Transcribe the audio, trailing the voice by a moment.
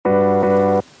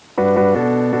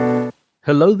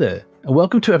Hello there, and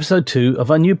welcome to episode 2 of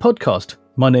our new podcast.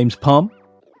 My name's Palm.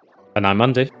 And I'm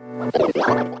Andy.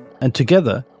 And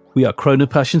together, we are Chrono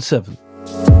Passion 7.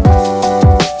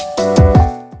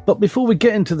 But before we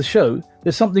get into the show,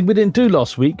 there's something we didn't do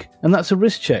last week, and that's a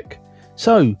wrist check.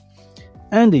 So,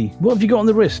 Andy, what have you got on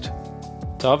the wrist?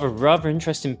 So I have a rather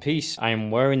interesting piece. I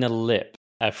am wearing a lip,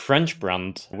 a French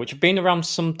brand, which have been around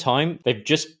some time. They've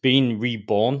just been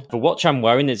reborn. The watch I'm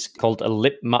wearing is called a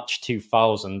Lip Match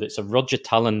 2000. It's a Roger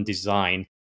Talon design.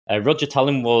 Roger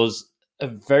Talon was a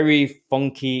very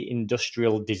funky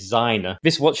industrial designer.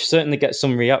 This watch certainly gets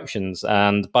some reactions,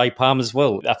 and by Palm as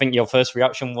well. I think your first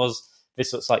reaction was,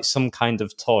 this looks like some kind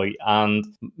of toy. And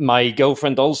my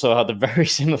girlfriend also had a very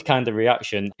similar kind of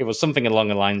reaction. It was something along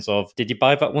the lines of, did you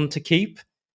buy that one to keep?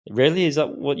 Really? Is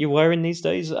that what you're wearing these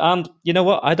days? And you know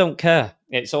what? I don't care.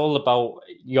 It's all about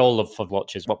your love for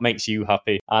watches, what makes you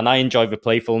happy. And I enjoy the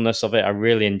playfulness of it. I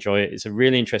really enjoy it. It's a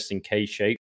really interesting case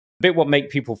shape. A bit what make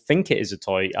people think it is a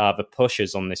toy are the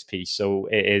pushers on this piece. So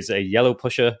it is a yellow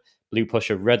pusher, blue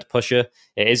pusher, red pusher.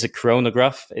 It is a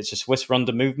chronograph. It's a Swiss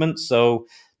Ronda movement. So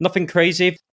nothing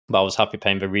crazy, but I was happy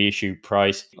paying the reissue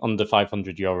price under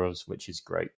 €500, which is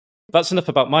great. That's enough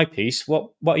about my piece. What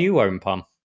are you wearing, Pam?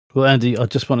 Well, Andy, I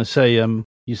just want to say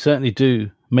you certainly do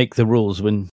make the rules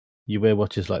when you wear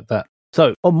watches like that.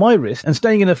 So, on my wrist, and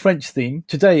staying in a French theme,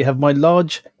 today I have my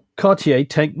large Cartier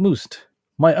Tank Mouste,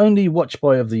 my only watch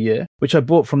buy of the year, which I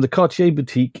bought from the Cartier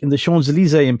boutique in the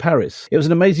Champs-Élysées in Paris. It was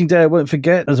an amazing day I won't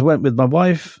forget, as I went with my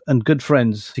wife and good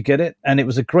friends to get it, and it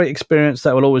was a great experience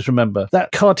that I will always remember.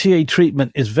 That Cartier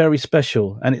treatment is very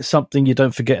special, and it's something you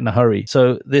don't forget in a hurry.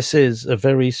 So, this is a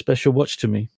very special watch to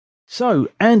me. So,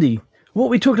 Andy, what are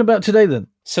we talking about today then?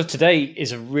 So today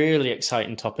is a really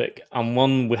exciting topic, and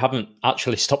one we haven't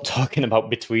actually stopped talking about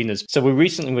between us. So we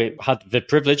recently had the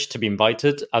privilege to be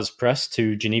invited as press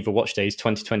to Geneva Watch Days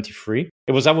 2023.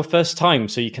 It was our first time,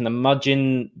 so you can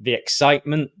imagine the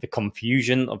excitement, the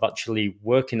confusion of actually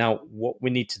working out what we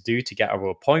need to do to get our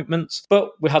appointments.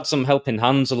 But we had some helping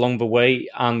hands along the way,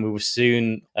 and we were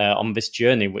soon on this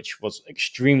journey, which was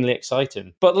extremely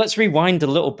exciting. But let's rewind a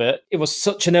little bit. It was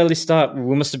such an early start.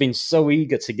 We must have been so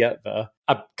eager to get there.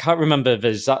 I can't remember the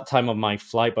exact time of my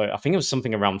flight, but I think it was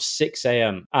something around 6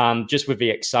 a.m. And just with the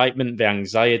excitement, the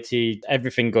anxiety,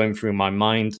 everything going through my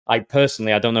mind, I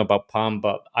don't know about Palm,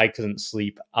 but I couldn't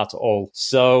sleep at all.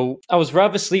 So I was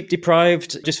rather sleep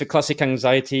deprived, just for classic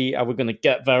anxiety. Are we going to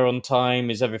get there on time?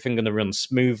 Is everything going to run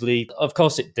smoothly? Of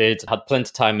course it did. I had plenty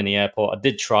of time in the airport. I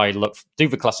did do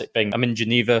the classic thing. I'm in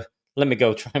Geneva. Let me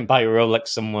go try and buy a Rolex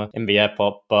somewhere in the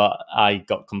airport, but I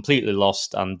got completely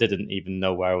lost and didn't even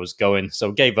know where I was going.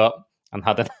 So gave up and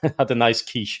had a nice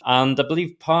quiche. And I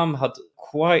believe Palm had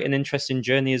quite an interesting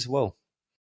journey as well.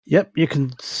 Yep, you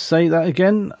can say that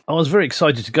again. I was very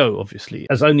excited to go, obviously,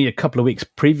 as only a couple of weeks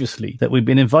previously that we'd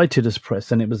been invited as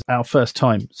press, and it was our first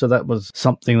time. So that was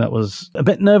something that was a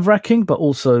bit nerve-wracking, but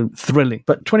also thrilling.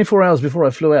 But 24 hours before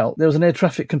I flew out, there was an air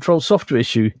traffic control software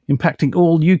issue impacting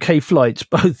all UK flights,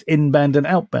 both inbound and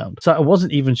outbound. So I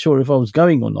wasn't even sure if I was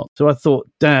going or not. So I thought,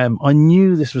 damn, I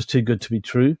knew this was too good to be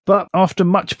true. But after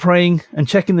much praying and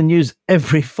checking the news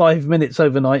every 5 minutes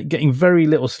overnight, getting very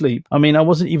little sleep, I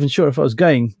wasn't even sure if I was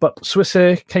going. But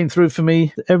Swissair came through for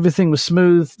me. Everything was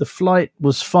smooth. The flight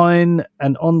was fine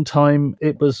and on time.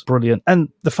 It was brilliant. And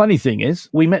the funny thing is,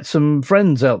 we met some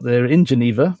friends out there in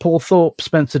Geneva, Paul Thorpe,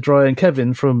 Spencer Dry and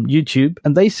Kevin from YouTube,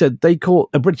 and they said they caught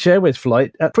a British Airways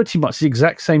flight at pretty much the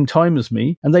exact same time as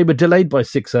me, and they were delayed by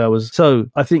 6 hours. So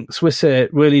I think Swissair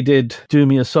really did do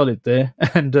me a solid there,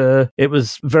 and it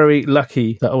was very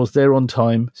lucky that I was there on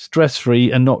time,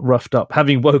 stress-free and not roughed up,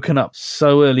 having woken up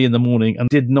so early in the morning and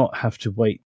did not have to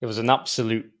wait. It was an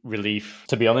absolute relief,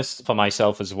 to be honest, for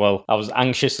myself as well. I was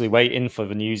anxiously waiting for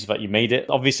the news that you made it.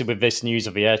 Obviously, with this news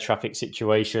of the air traffic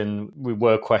situation, we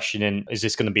were questioning, is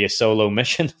this going to be a solo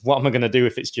mission? What am I going to do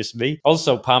if it's just me?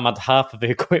 Also, Palm had half of the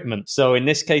equipment. So in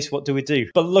this case, what do we do?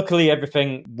 But luckily,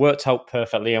 everything worked out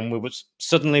perfectly, and we were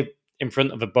suddenly in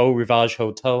front of a Beau Rivage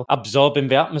hotel, absorbing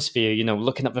the atmosphere,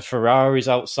 looking at the Ferraris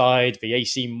outside, the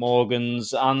AC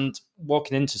Morgans, and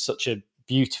walking into such a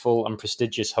beautiful and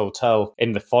prestigious hotel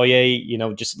in the foyer,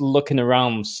 just looking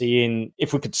around, seeing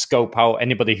if we could scope out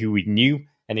anybody who we knew,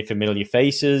 any familiar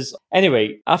faces.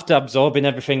 Anyway, after absorbing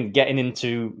everything, getting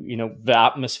into, the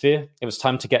atmosphere, it was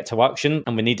time to get to action,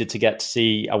 and we needed to get to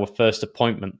see our first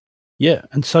appointment. Yeah,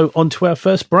 and so on to our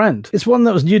first brand. It's one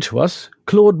that was new to us,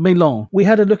 Claude Milan. We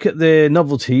had a look at their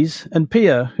novelties, and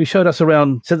Pia, who showed us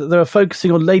around, said that they were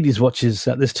focusing on ladies' watches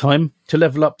at this time to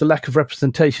level up the lack of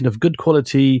representation of good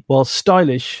quality while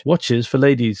stylish watches for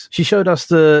ladies. She showed us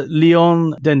the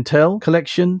Lion Dentel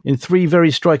collection in 3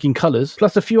 very striking colours,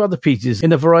 plus a few other pieces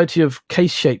in a variety of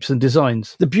case shapes and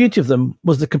designs. The beauty of them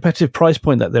was the competitive price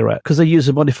point that they're at, because they use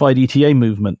a modified ETA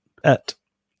movement at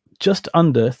just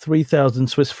under 3,000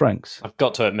 Swiss francs. I've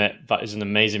got to admit, that is an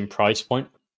amazing price point.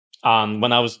 And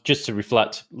when I was just to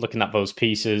reflect, looking at those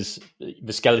pieces,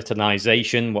 the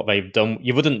skeletonization, what they've done,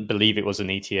 you wouldn't believe it was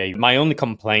an ETA. My only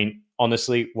complaint,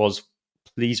 honestly, was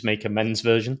please make a men's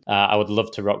version. I would love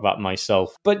to rock that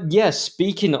myself. But yes,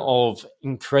 speaking of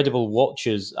incredible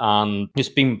watches and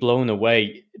just being blown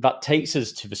away, that takes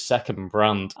us to the second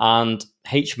brand. And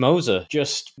H. Moser,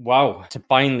 just wow, to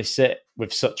finally sit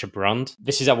with such a brand.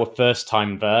 This is our first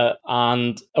time there.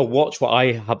 And a watch what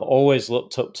I have always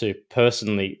looked up to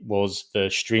personally was the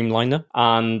Streamliner.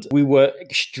 And we were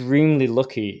extremely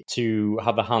lucky to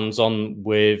have a hands-on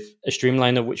with a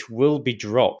Streamliner, which will be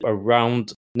dropped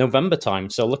around November time,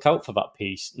 so look out for that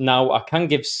piece. Now, I can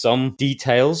give some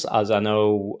details, as I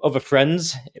know other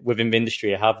friends within the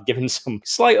industry have given some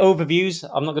slight overviews.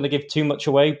 I'm not going to give too much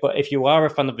away, but if you are a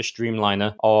fan of the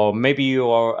Streamliner, or maybe you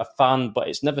are a fan but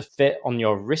it's never fit on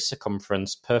your wrist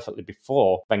circumference perfectly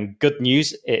before, then good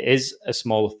news, it is a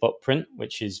smaller footprint,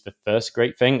 which is the first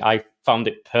great thing. I found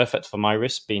it perfect for my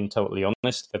wrist, being totally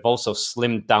honest. They've also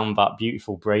slimmed down that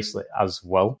beautiful bracelet as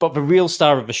well. But the real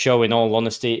star of the show, in all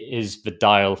honesty, is the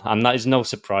dial. And that is no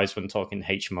surprise when talking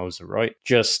H. Moser, right?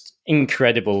 Just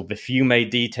incredible. The Fume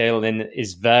detailing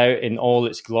is there in all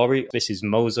its glory. This is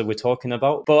Moser we're talking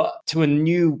about. But to a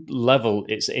new level,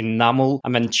 it's enamel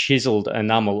and then chiseled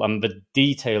enamel. And the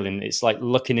detailing, it's like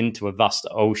looking into a vast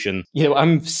ocean. You know,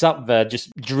 I'm sat there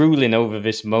just drooling over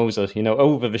this Moser, you know,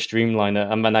 over the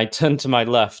Streamliner. And then I turn to my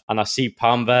left and I see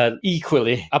Palm there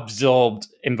equally absorbed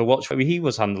in the watch he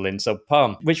was handling. So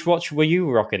Palm, which watch were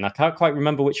you rocking? I can't quite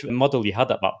remember which model you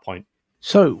had at that point.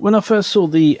 So, when I first saw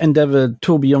the Endeavour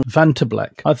Tourbillon Vanta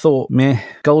Black, I thought, meh,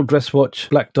 gold dress watch,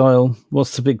 black dial,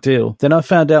 what's the big deal? Then I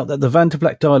found out that the Vanta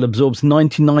Black dial absorbs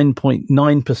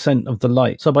 99.9% of the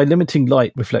light. So by limiting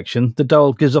light reflection, the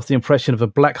dial gives off the impression of a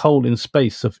black hole in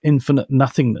space of infinite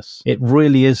nothingness. It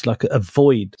really is like a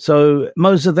void. So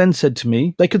Moser then said to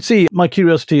me, they could see my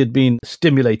curiosity had been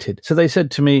stimulated. So they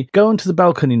said to me, go onto the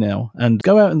balcony now and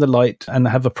go out in the light and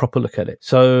have a proper look at it.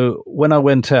 So when I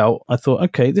went out, I thought,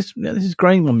 okay, this is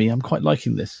growing on me. I'm quite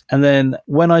liking this. And then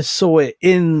when I saw it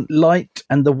in light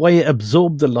and the way it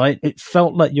absorbed the light, it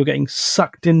felt like you're getting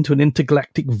sucked into an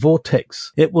intergalactic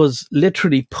vortex. It was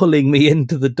literally pulling me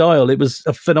into the dial. It was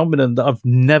a phenomenon that I've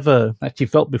never actually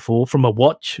felt before from a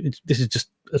watch. This is just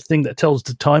a thing that tells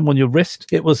the time on your wrist.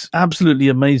 It was absolutely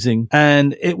amazing.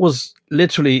 And it was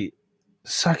literally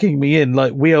sucking me in.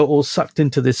 Like, we are all sucked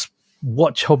into this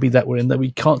watch hobby that we're in that we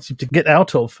can't seem to get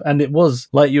out of, and it was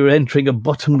like you were entering a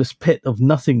bottomless pit of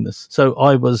nothingness. So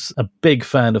I was a big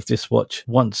fan of this watch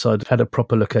once I'd had a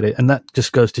proper look at it, and that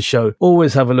just goes to show,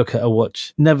 always have a look at a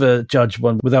watch, never judge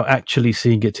one without actually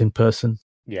seeing it in person.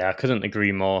 Yeah, I couldn't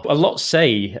agree more. A lot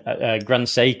say Grand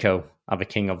Seiko are the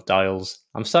king of dials.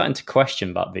 I'm starting to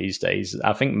question that these days.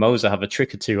 I think Moser have a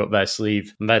trick or two up their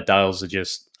sleeve, and their dials are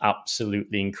just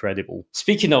absolutely incredible.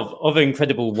 Speaking of other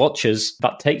incredible watches,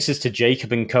 that takes us to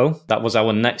Jacob & Co. That was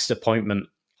our next appointment.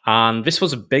 And this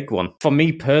was a big one. For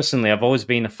me personally, I've always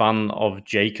been a fan of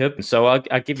Jacob. So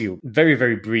I'll give you a very,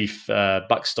 very brief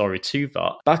backstory to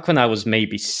that. Back when I was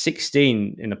maybe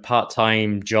 16 in a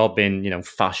part-time job in,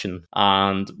 fashion.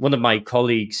 And one of my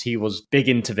colleagues, he was big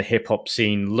into the hip-hop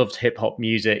scene, loved hip-hop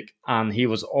music. And he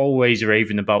was always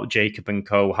raving about Jacob &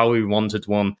 Co., how he wanted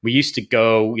one. We used to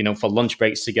go, for lunch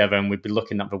breaks together, and we'd be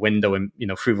looking at the window and,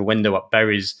 through the window at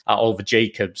Berry's at all the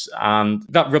Jacobs. And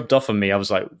that rubbed off on me. I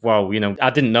was like, wow, I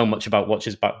didn't know much about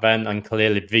watches back then, and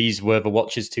clearly these were the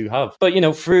watches to have. But,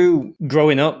 through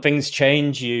growing up, things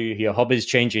change, your hobbies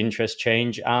change, your interests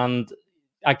change, and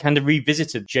I kind of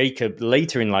revisited Jacob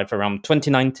later in life around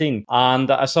 2019,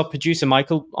 and I saw producer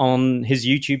Michael on his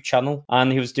YouTube channel,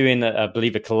 and he was doing, I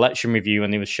believe, a collection review,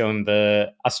 and he was showing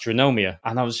the Astronomia,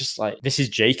 and I was just like, this is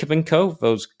Jacob & Co.,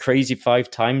 those crazy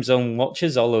 5 time zone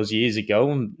watches all those years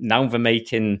ago, and now they're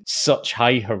making such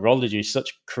high horology,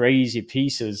 such crazy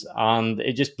pieces, and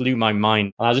it just blew my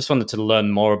mind, and I just wanted to learn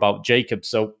more about Jacob.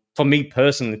 So for me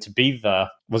personally to be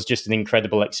there was just an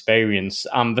incredible experience.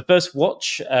 The first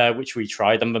watch, which we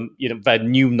tried, and their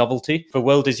new novelty, The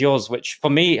World Is Yours, which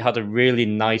for me had a really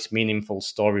nice, meaningful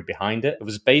story behind it. It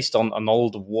was based on an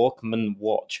old Walkman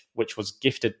watch, which was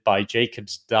gifted by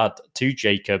Jacob's dad to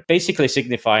Jacob, basically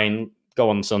signifying, go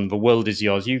on, son, the world is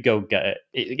yours. You go get it.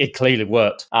 It clearly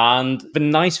worked. And the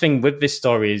nice thing with this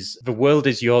story is The World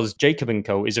Is Yours, Jacob &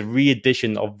 Co. is a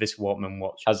re-edition of this Walkman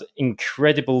watch. Has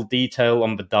incredible detail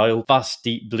on the dial, vast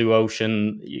deep blue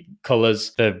ocean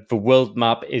colours. The world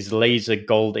map is laser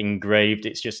gold engraved.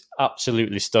 It's just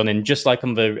absolutely stunning. Just like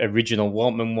on the original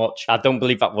Walkman watch. I don't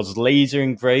believe that was laser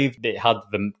engraved. It had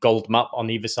the gold map on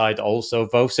either side also,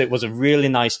 though. So it was a really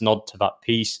nice nod to that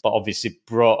piece, but obviously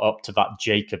brought up to that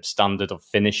Jacob standard of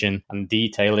finishing and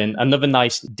detailing. Another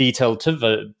nice detail to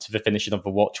the finishing of the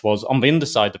watch was on the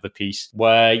underside of the piece,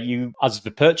 where you, as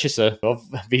the purchaser of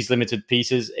these limited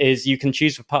pieces, is you can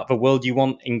choose the part of the world you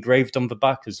want engraved on the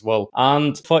back as well.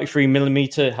 And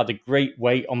 43mm had a great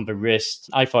weight on the wrist.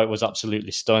 I thought it was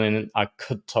absolutely stunning. I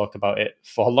could talk about it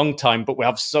for a long time, but we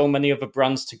have so many other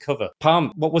brands to cover.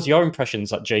 Pam, what was your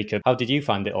impressions at Jacob? How did you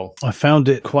find it all? I found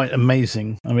it quite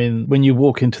amazing. I mean, when you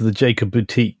walk into the Jacob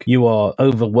boutique, you are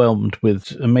overwhelmed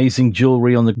with amazing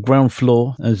jewelry on the ground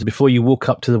floor. As before you walk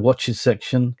up to the watches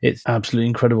section, it's absolutely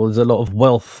incredible. There's a lot of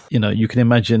wealth, you can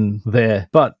imagine there.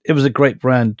 But it was a great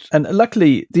brand. And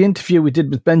luckily, the interview we did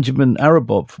with Benjamin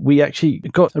Arabov, we actually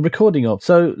got a recording of.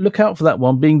 So look out for that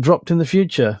one being dropped in the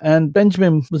future. And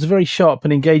Benjamin was a very sharp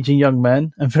and engaging young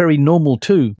man, and very normal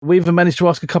too. We even managed to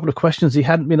ask a couple of questions he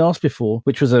hadn't been asked before,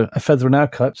 which was a feather in our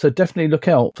cap. So definitely look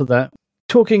out for that.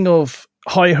 Talking of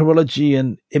high horology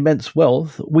and immense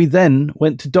wealth, we then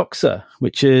went to Doxa,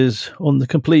 which is on the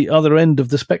complete other end of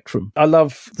the spectrum. I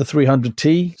love the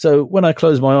 300T, so when I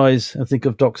close my eyes and think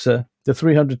of Doxa, the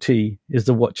 300T is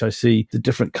the watch I see, the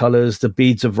different colours, the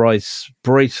beads of rice,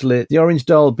 bracelet, the orange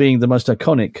dial being the most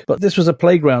iconic. But this was a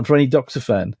playground for any Doxa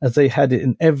fan, as they had it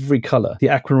in every colour, the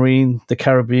aquamarine, the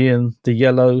Caribbean, the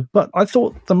yellow. But I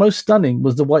thought the most stunning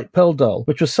was the white pearl dial,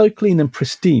 which was so clean and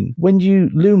pristine. When you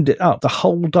loomed it up, the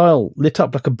whole dial lit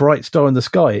up like a bright star in the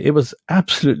sky. It was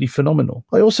absolutely phenomenal.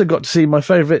 I also got to see my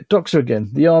favourite Doxa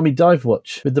again, the Army dive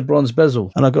watch with the bronze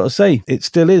bezel. And I've got to say, it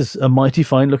still is a mighty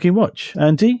fine looking watch.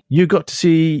 Andy, you got to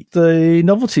see the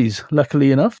novelties,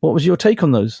 luckily enough. What was your take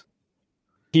on those?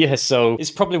 Yeah, so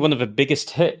it's probably one of the biggest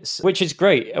hits, which is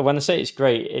great. When I say it's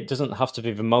great, it doesn't have to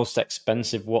be the most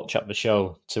expensive watch at the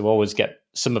show to always get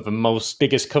some of the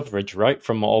biggest coverage, right,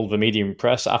 from all the media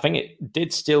press. I think it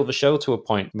did steal the show to a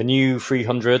point. The new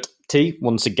 300T,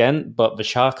 once again, but the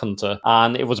Shark Hunter.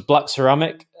 And it was black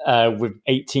ceramic with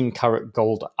 18 karat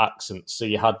gold accents. So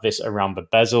you had this around the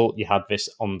bezel, you had this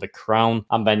on the crown,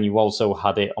 and then you also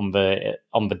had it on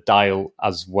the dial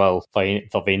as well for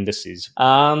the indices.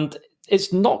 And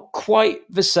it's not quite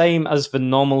the same as the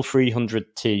normal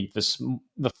 300T.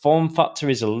 The form factor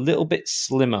is a little bit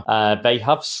slimmer. They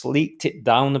have sleeked it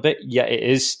down a bit, yet it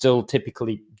is still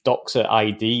typically Doxa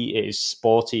ID. It is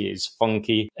sporty, it is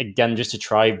funky. Again, just to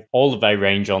try all of their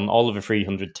range on, all of the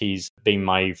 300Ts being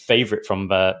my favourite from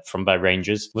their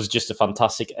ranges, was just a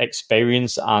fantastic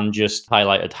experience and just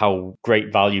highlighted how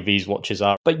great value these watches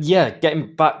are. But yeah,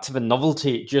 getting back to the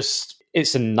novelty,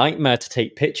 it's a nightmare to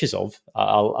take pictures of.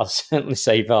 I'll certainly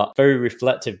say that. Very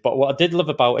reflective. But what I did love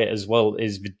about it as well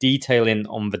is the detailing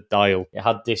on the dial. It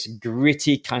had this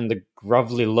gritty kind of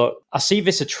gravelly look. I see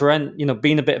this a trend,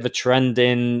 being a bit of a trend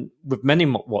with many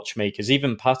watchmakers,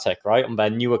 even Patek, right? On their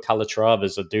newer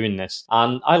Calatravas are doing this.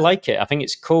 And I like it. I think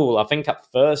it's cool. I think at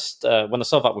first, when I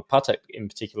saw that with Patek in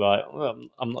particular,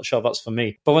 I'm not sure that's for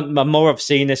me. But the more I've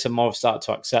seen this, the more I've started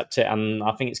to accept it. And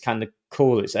I think it's kind of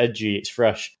cool. It's edgy. It's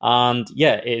fresh. And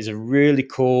yeah, it is a really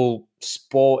cool,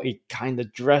 sporty kind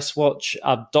of dress watch.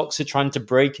 Are Doxa trying to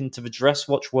break into the dress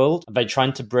watch world? Are they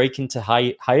trying to break into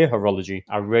higher horology?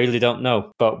 I really don't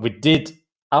know. But we did,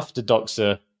 after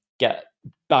Doxa, get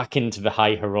back into the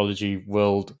high horology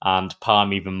world, and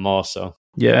Palm even more so.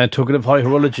 Yeah, talking of high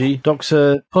horology,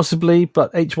 Doxa possibly,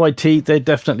 but HYT, they're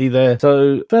definitely there.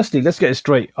 So firstly, let's get it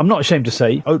straight. I'm not ashamed to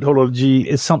say haute horology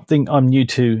is something I'm new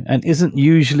to and isn't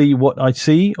usually what I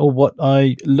see or what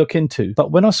I look into.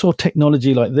 But when I saw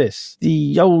technology like this,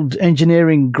 the old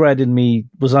engineering grad in me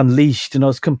was unleashed and I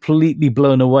was completely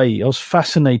blown away. I was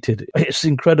fascinated. It's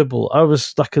incredible. I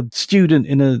was like a student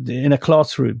in a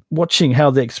classroom watching how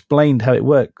they explained how it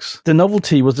works. The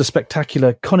novelty was the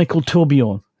spectacular conical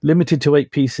tourbillon. limited to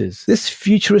 8 pieces. This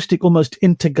futuristic, almost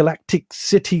intergalactic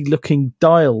city-looking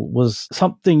dial was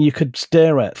something you could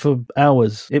stare at for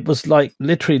hours. It was like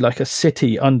literally like a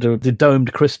city under the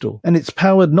domed crystal. And it's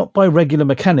powered not by regular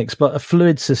mechanics, but a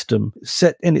fluid system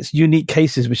set in its unique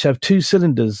cases, which have 2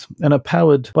 cylinders and are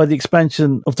powered by the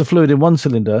expansion of the fluid in one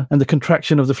cylinder and the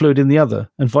contraction of the fluid in the other,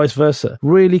 and vice versa.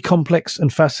 Really complex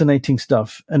and fascinating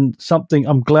stuff, and something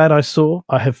I'm glad I saw.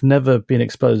 I have never been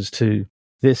exposed to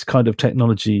this kind of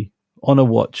technology on a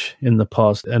watch in the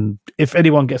past. And if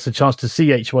anyone gets a chance to see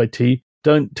HYT,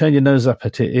 don't turn your nose up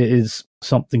at it. It is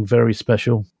something very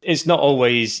special. It's not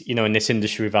always, in this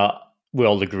industry that we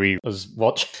all agree as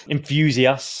watch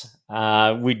enthusiasts.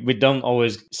 We don't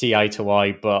always see eye to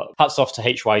eye, but hats off to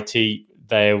HYT.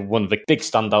 They're one of the big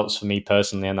standouts for me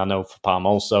personally, and I know for Palm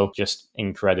also, just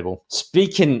incredible.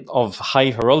 Speaking of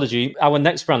high horology, our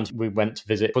next brand we went to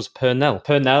visit was Purnell.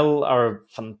 Purnell are a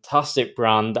fantastic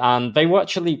brand, and they were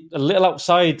actually a little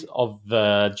outside of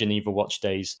the Geneva Watch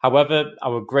Days. However,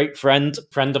 our great friend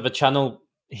of the channel,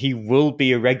 he will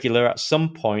be a regular at some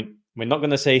point. We're not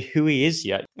going to say who he is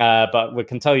yet, but we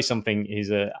can tell you something.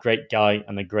 He's a great guy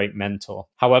and a great mentor.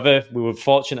 However, we were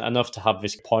fortunate enough to have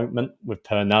this appointment with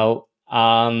Purnell.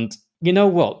 And you know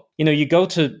what? You go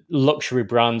to luxury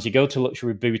brands, you go to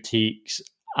luxury boutiques,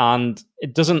 and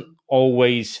it doesn't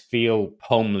always feel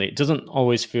homely. It doesn't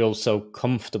always feel so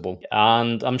comfortable.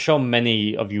 And I'm sure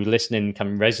many of you listening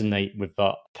can resonate with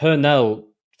that. Purnell,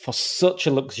 for such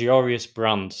a luxurious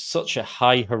brand, such a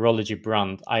high horology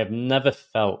brand, I have never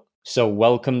felt so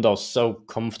welcomed or so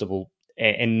comfortable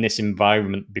in this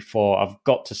environment before. I've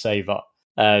got to say that.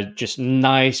 Just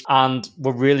nice, and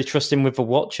we're really trusting with the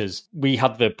watches. We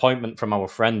had the appointment from our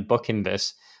friend booking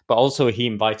this, but also he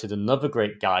invited another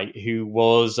great guy who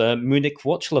was a Munich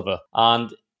watch lover,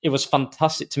 and it was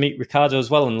fantastic to meet Ricardo as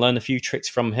well and learn a few tricks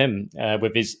from him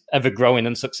with his ever-growing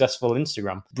and successful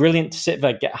Instagram. Brilliant to sit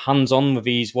there, get hands-on with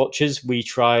these watches. We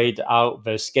tried out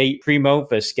the Escape Primo,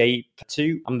 the Escape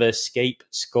 2, and the Escape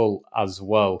Skull as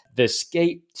well. The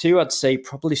Escape 2, I'd say,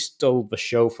 probably stole the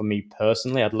show for me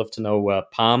personally. I'd love to know,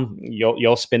 Palm,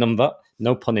 your spin on that.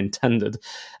 No pun intended.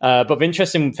 But the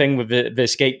interesting thing with the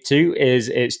Escape 2 is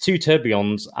it's 2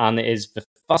 tourbillons, and it is the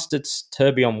fastest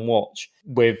tourbillon watch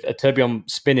with a tourbillon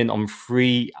spinning on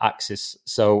 3 axes.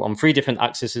 So on 3 different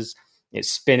axes,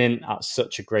 it's spinning at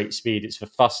such a great speed. It's the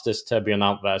fastest tourbillon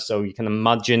out there. So you can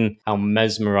imagine how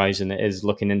mesmerizing it is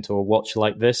looking into a watch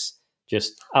like this.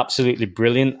 Just absolutely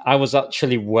brilliant. I was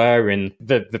actually wearing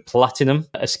the Platinum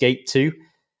Escape 2,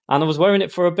 and I was wearing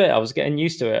it for a bit. I was getting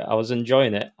used to it. I was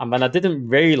enjoying it. And then I didn't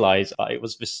realize that it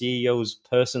was the CEO's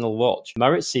personal watch,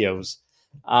 Maurizio's.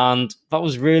 And that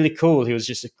was really cool. He was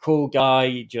just a cool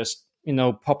guy, just,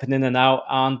 popping in and out.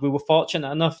 And we were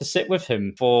fortunate enough to sit with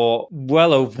him for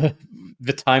well over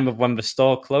the time of when the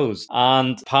store closed.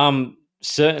 And Pam,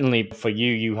 certainly for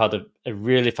you, you had a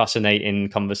really fascinating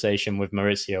conversation with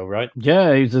Maurizio, right?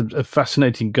 Yeah, he's a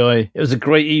fascinating guy. It was a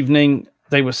great evening.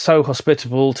 They were so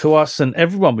hospitable to us and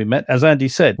everyone we met. As Andy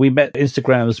said, we met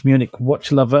Instagram's Munich watch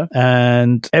lover,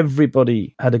 and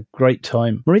everybody had a great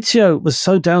time. Maurizio was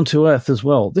so down to earth as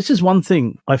well. This is one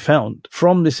thing I found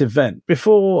from this event.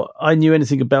 Before I knew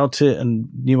anything about it and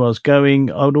knew where I was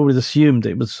going, I would always assumed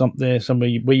it was somewhere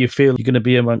where you feel you're going to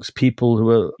be amongst people who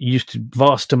are used to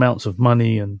vast amounts of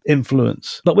money and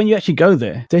influence. But when you actually go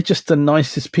there, they're just the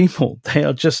nicest people. They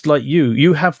are just like you.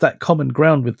 You have that common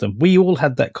ground with them. We all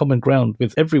had that common ground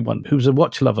with everyone who's a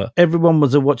watch lover. Everyone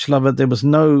was a watch lover. There was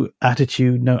no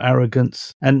attitude, no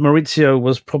arrogance. And Maurizio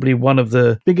was probably one of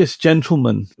the biggest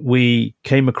gentlemen we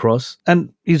came across.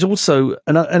 And he's also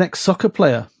an ex-soccer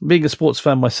player. Being a sports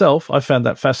fan myself, I found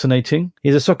that fascinating.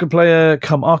 He's a soccer player,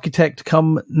 come architect,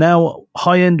 come now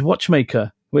high-end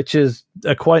watchmaker, which is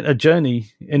quite a journey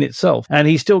in itself. And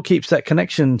he still keeps that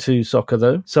connection to soccer,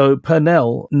 though. So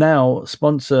Purnell now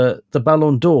sponsor the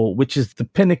Ballon d'Or, which is the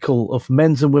pinnacle of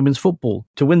men's and women's football.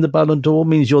 To win the Ballon d'Or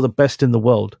means you're the best in the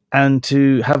world. And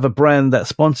to have a brand that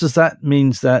sponsors that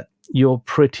means that you're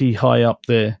pretty high up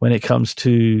there when it comes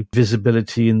to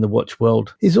visibility in the watch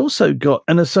world. He's also got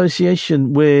an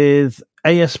association with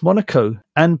AS Monaco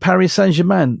and Paris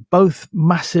Saint-Germain, both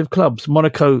massive clubs.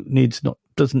 Monaco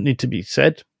doesn't need to be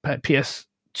said.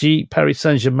 PSG, Paris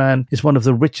Saint-Germain, is one of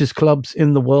the richest clubs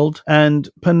in the world, and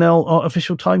Purnell are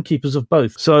official timekeepers of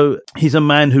both. So he's a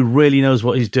man who really knows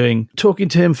what he's doing. Talking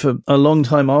to him for a long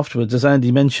time afterwards, as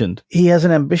Andy mentioned, he has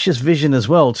an ambitious vision as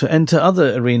well to enter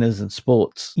other arenas and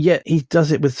sports, yet he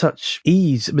does it with such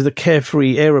ease, with a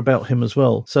carefree air about him as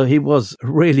well. So he was a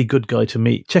really good guy to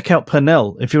meet. Check out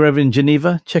Purnell. If you're ever in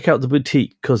Geneva, check out the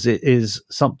boutique, because it is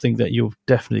something that you're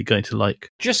definitely going to like.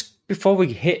 Just before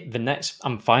we hit the next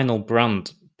and final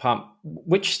brand, Pam,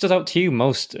 which stood out to you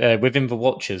most within the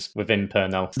watches within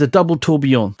Pernod? The double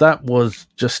tourbillon, that was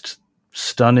just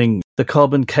stunning. The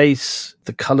carbon case,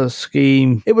 the color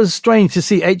scheme. It was strange to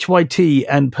see HYT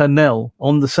and Pernod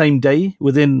on the same day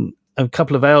within a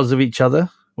couple of hours of each other,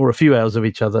 or a few hours of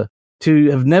each other. To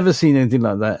have never seen anything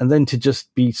like that, and then to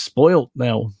just be spoilt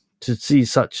now to see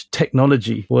such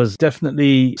technology was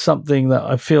definitely something that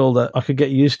I feel that I could get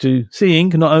used to seeing,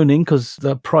 not owning, because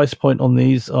the price point on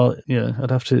these are, I'd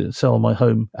have to sell my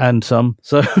home and some.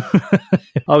 So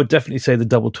I would definitely say the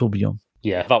double tourbillon.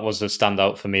 Yeah, that was a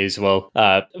standout for me as well.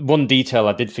 One detail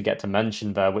I did forget to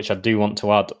mention there, which I do want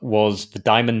to add, was the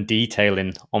diamond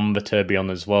detailing on the tourbillon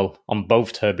as well, on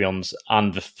both tourbillons,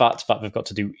 and the fact that they've got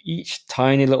to do each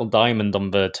tiny little diamond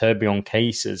on the tourbillon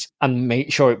cases and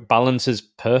make sure it balances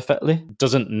perfectly. It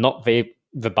doesn't knock the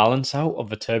balance out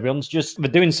of the tourbillons. Just, they're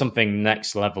doing something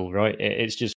next level, right?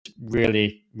 It's just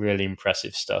really, really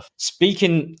impressive stuff.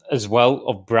 Speaking as well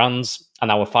of brands, and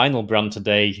our final brand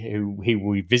today, who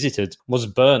we visited, was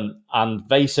Bern, and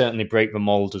they certainly break the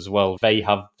mold as well. They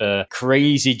have the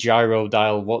crazy gyro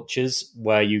dial watches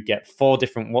where you get 4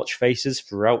 different watch faces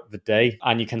throughout the day,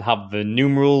 and you can have the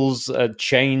numerals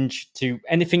change to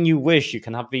anything you wish. You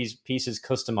can have these pieces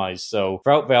customized, so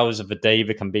throughout the hours of the day,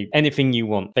 there can be anything you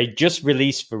want. They just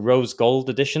released the Rose Gold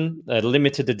edition, a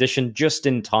limited edition, just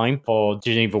in time for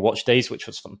Geneva Watch Days, which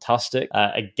was fantastic.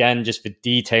 Again, just the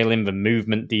detailing, the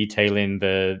movement detailing,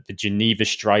 the Geneva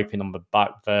striping on the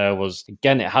back there was,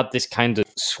 again, it had this kind of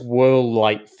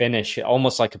swirl-like finish,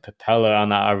 almost like a propeller,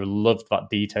 and I loved that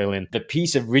detailing. The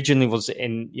piece originally was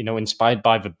inspired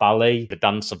by the ballet, the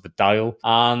dance of the dial,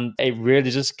 and it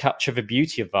really does capture the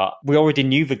beauty of that. We already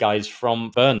knew the guys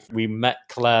from Bern. We met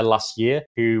Claire last year,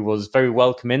 who was very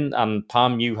welcoming, and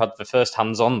Pam, you had the first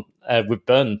hands-on with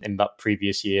Bern in that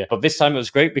previous year. But this time it was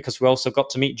great because we also got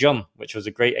to meet John, which was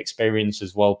a great experience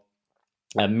as well.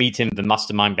 Meeting the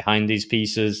mastermind behind these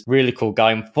pieces. Really cool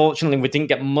guy. Unfortunately, we didn't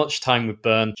get much time with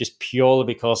Bern, just purely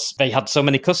because they had so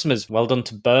many customers. Well done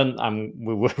to Bern, and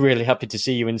we were really happy to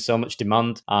see you in so much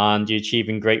demand, and you're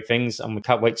achieving great things, and we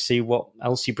can't wait to see what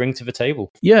else you bring to the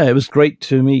table. Yeah, it was great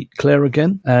to meet Claire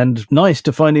again, and nice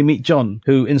to finally meet John,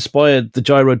 who inspired the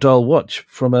gyro dial watch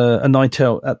from a night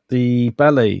out at the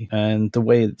ballet, and the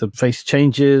way the face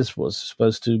changes was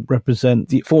supposed to represent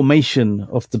the formation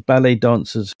of the ballet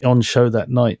dancers on show that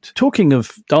night. Talking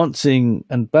of dancing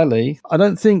and ballet, I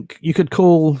don't think you could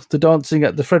call the dancing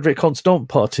at the Frederic Constant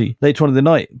party later on in the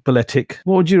night balletic.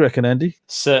 What would you reckon, Andy?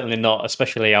 Certainly not,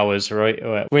 especially ours, right?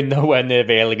 We're nowhere near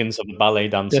the elegance of a ballet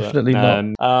dancer. Definitely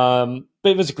not. But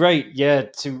it was great,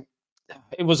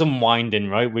 it was unwinding,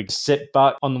 right? We'd sit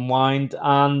back, unwind,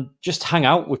 and just hang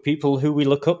out with people who we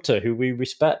look up to, who we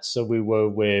respect. So we were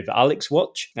with Alex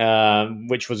Watch,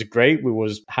 which was great. We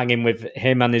was hanging with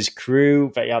him and his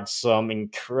crew. They had some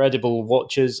incredible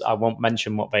watches. I won't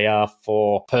mention what they are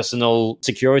for personal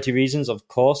security reasons, of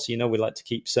course. We like to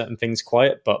keep certain things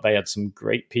quiet, but they had some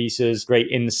great pieces, great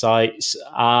insights.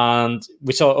 And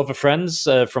we saw other friends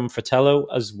from Fratello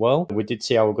as well. We did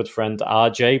see our good friend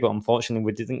RJ, but unfortunately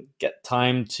we didn't get time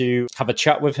to have a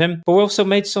chat with him. But we also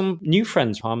made some new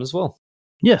friends from him as well.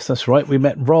 Yes, that's right. We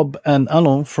met Rob and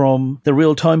Alain from the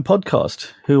Real Time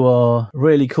podcast, who are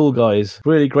really cool guys.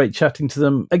 Really great chatting to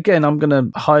them. Again, I'm going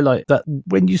to highlight that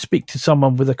when you speak to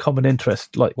someone with a common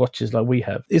interest, like watches like we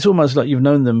have, it's almost like you've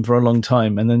known them for a long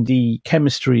time, and then the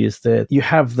chemistry is there. You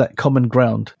have that common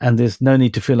ground, and there's no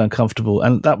need to feel uncomfortable.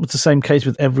 And that was the same case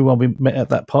with everyone we met at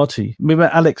that party. We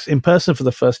met Alex in person for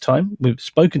the first time. We've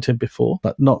spoken to him before,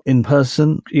 but not in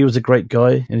person. He was a great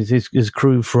guy, and his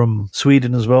crew from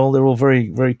Sweden as well. They're all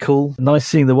very, very cool. Nice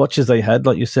seeing the watches they had,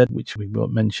 like you said, which we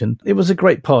won't mention. It was a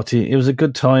great party. It was a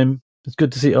good time. It's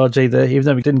good to see RJ there, even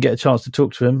though we didn't get a chance to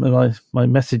talk to him. And my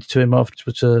message to him after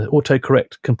was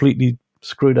autocorrect completely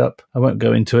screwed up. I won't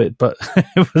go into it, but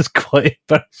it was quite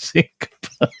embarrassing.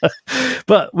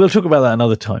 But we'll talk about that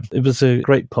another time. It was a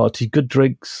great party, good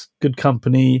drinks, good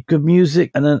company, good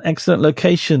music, and an excellent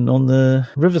location on the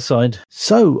riverside.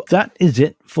 So that is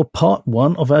it for part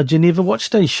 1 of our Geneva Watch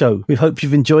Day show. We hope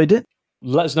you've enjoyed it.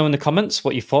 Let us know in the comments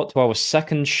what you thought to our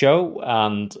second show,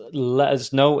 and let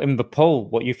us know in the poll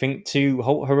what you think to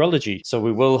Haute Horology. So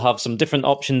we will have some different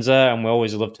options there, and we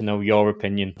always love to know your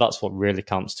opinion. That's what really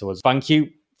counts to us. Thank you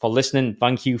for listening.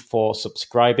 Thank you for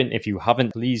subscribing. If you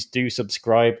haven't, please do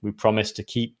subscribe. We promise to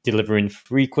keep delivering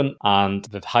frequent and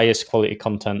the highest quality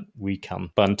content we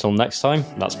can. But until next time,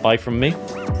 that's bye from me.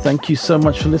 Thank you so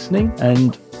much for listening,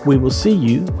 and we will see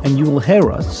you and you will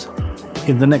hear us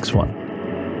in the next one.